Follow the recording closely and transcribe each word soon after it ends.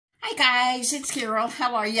Hi guys, it's Carol.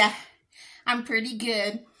 How are ya? I'm pretty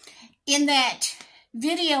good. In that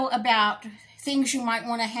video about things you might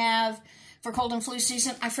want to have for cold and flu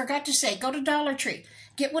season, I forgot to say, go to Dollar Tree.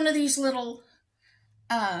 Get one of these little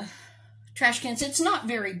trash cans. It's not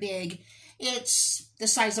very big. It's the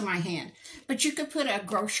size of my hand. But you could put a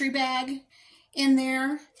grocery bag in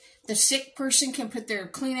there. The sick person can put their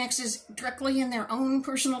Kleenexes directly in their own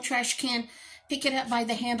personal trash can, pick it up by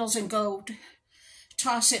the handles and go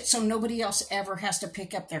toss it so nobody else ever has to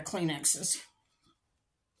pick up their Kleenexes.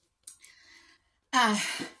 And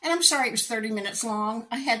I'm sorry it was 30 minutes long.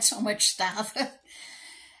 I had so much stuff.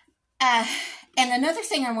 And another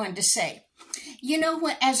thing I wanted to say, you know,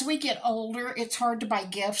 as we get older, it's hard to buy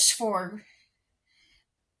gifts for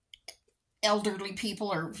elderly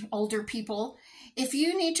people or older people. If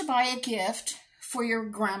you need to buy a gift for your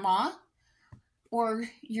grandma or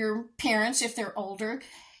your parents, if they're older,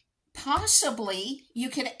 possibly you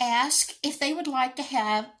could ask if they would like to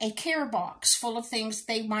have a care box full of things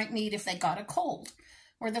they might need if they got a cold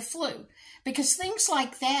or the flu. Because things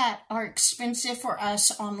like that are expensive for us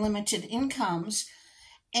on limited incomes,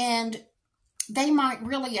 and they might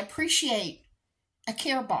really appreciate a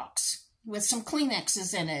care box with some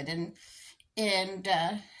Kleenexes in it and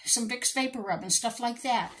some Vicks Vapor Rub and stuff like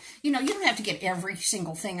that. You know, you don't have to get every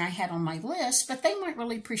single thing I had on my list, but they might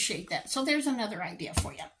really appreciate that. So there's another idea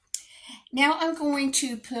for you. Now I'm going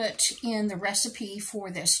to put in the recipe for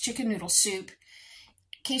this chicken noodle soup.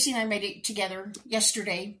 Casey and I made it together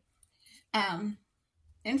yesterday, and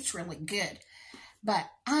it's really good. But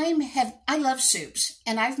I love soups,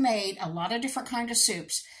 and I've made a lot of different kinds of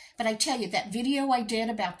soups. But I tell you, that video I did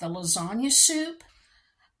about the lasagna soup,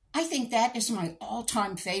 I think that is my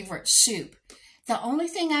all-time favorite soup. The only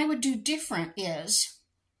thing I would do different is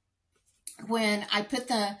when I put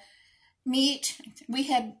the meat, we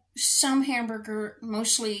had some hamburger,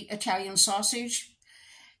 mostly Italian sausage.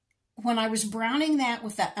 When I was browning that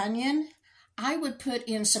with the onion, I would put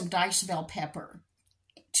in some diced bell pepper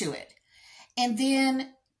to it. And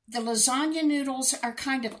then the lasagna noodles are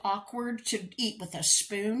kind of awkward to eat with a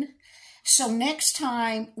spoon. So next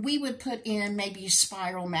time we would put in maybe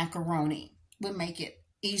spiral macaroni. Would make it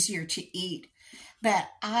easier to eat. But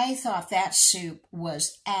I thought that soup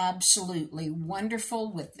was absolutely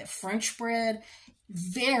wonderful with the French bread.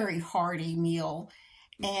 Very hearty meal.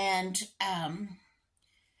 And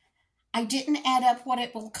I didn't add up what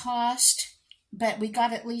it will cost, but we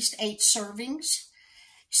got at least 8 servings.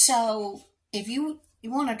 So if you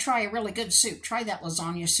want to try a really good soup, try that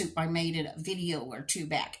lasagna soup I made in a video or 2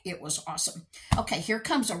 back. It was awesome. Okay, here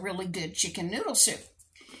comes a really good chicken noodle soup.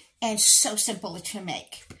 And so simple to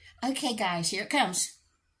make. Okay, guys, here it comes.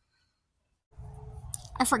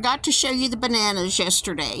 I forgot to show you the bananas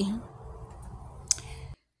yesterday.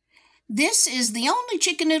 This is the only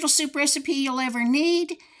chicken noodle soup recipe you'll ever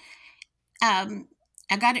need. I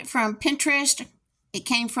got it from Pinterest. It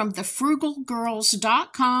came from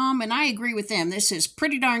thefrugalgirls.com, and I agree with them. This is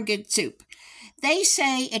pretty darn good soup. They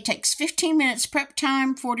say it takes 15 minutes prep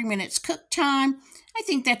time, 40 minutes cook time. I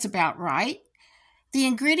think that's about right. The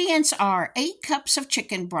ingredients are 8 cups of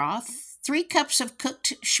chicken broth, 3 cups of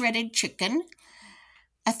cooked shredded chicken,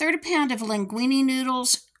 1/3 pound of linguine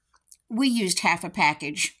noodles. We used half a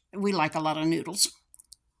package. We like a lot of noodles.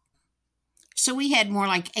 So we had more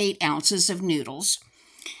like 8 ounces of noodles.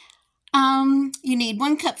 You need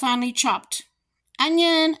 1 cup finely chopped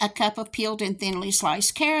onion, 1 cup of peeled and thinly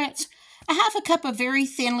sliced carrots, 1/2 cup of very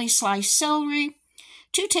thinly sliced celery,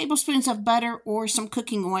 2 tablespoons of butter or some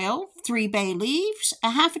cooking oil, 3 bay leaves,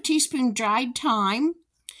 1/2 teaspoon dried thyme,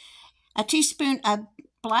 1 teaspoon of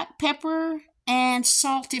black pepper, and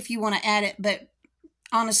salt if you want to add it. But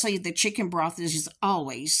honestly, the chicken broth is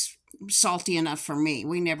always salty enough for me.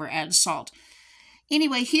 We never add salt.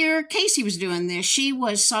 Anyway, here, Casey was doing this. She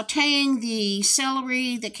was sauteing the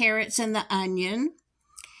celery, the carrots, and the onion.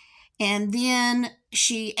 And then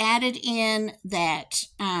she added in that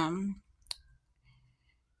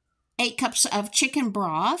 8 cups of chicken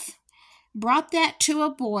broth, brought that to a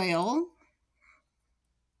boil,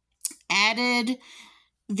 added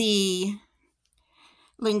the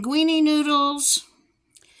linguine noodles,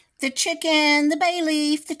 the chicken, the bay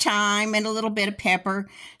leaf, the thyme, and a little bit of pepper.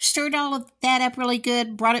 Stirred all of that up really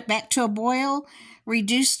good, brought it back to a boil,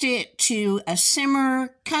 reduced it to a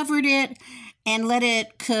simmer, covered it, and let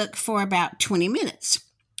it cook for about 20 minutes.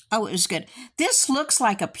 Oh, it was good. This looks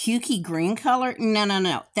like a pukey green color.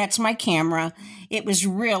 No. That's my camera. It was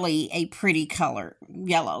really a pretty color,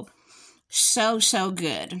 yellow. So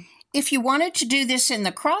good. If you wanted to do this in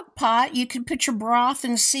the crock pot, you could put your broth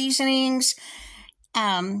and seasonings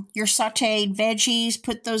your sauteed veggies,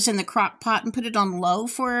 put those in the crock pot and put it on low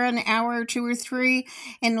for an hour or 2 or 3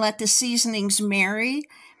 and let the seasonings marry.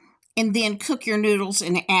 And then cook your noodles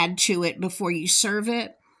and add to it before you serve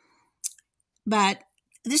it. But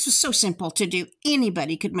this was so simple to do.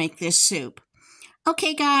 Anybody could make this soup.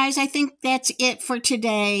 Okay, guys, I think that's it for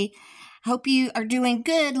today. Hope you are doing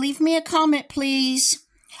good. Leave me a comment, please.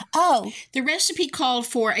 Oh, the recipe called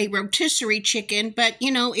for a rotisserie chicken, but,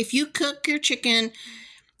 if you cook your chicken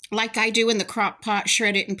like I do in the crock pot,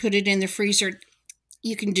 shred it and put it in the freezer,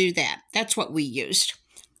 you can do that. That's what we used.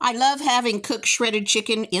 I love having cooked shredded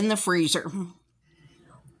chicken in the freezer.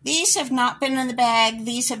 These have not been in the bag.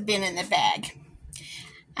 These have been in the bag.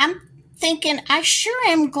 I'm thinking, I sure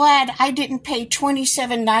am glad I didn't pay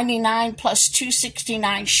 $27.99 plus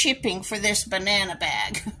 $2.69 shipping for this banana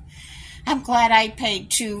bag. I'm glad I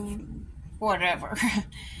paid whatever.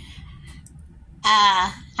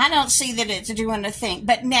 I don't see that it's doing a thing.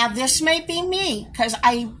 But now this may be me, because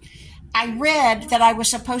I read that I was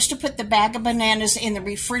supposed to put the bag of bananas in the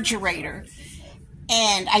refrigerator.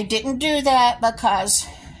 And I didn't do that because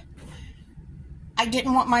I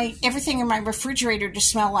didn't want everything in my refrigerator to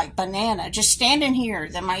smell like banana. Just standing here,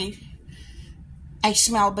 I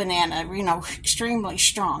smell banana, extremely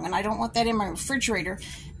strong. And I don't want that in my refrigerator.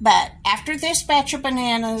 But after this batch of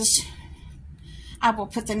bananas, I will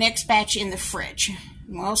put the next batch in the fridge.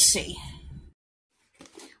 We'll see.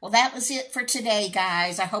 Well, that was it for today,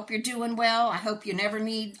 guys. I hope you're doing well. I hope you never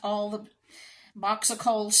need all the box of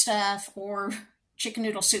cold stuff or chicken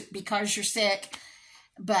noodle soup because you're sick.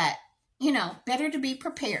 But better to be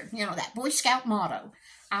prepared. That Boy Scout motto.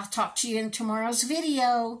 I'll talk to you in tomorrow's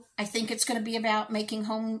video. I think it's going to be about making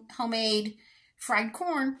homemade fried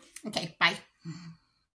corn. Okay, bye.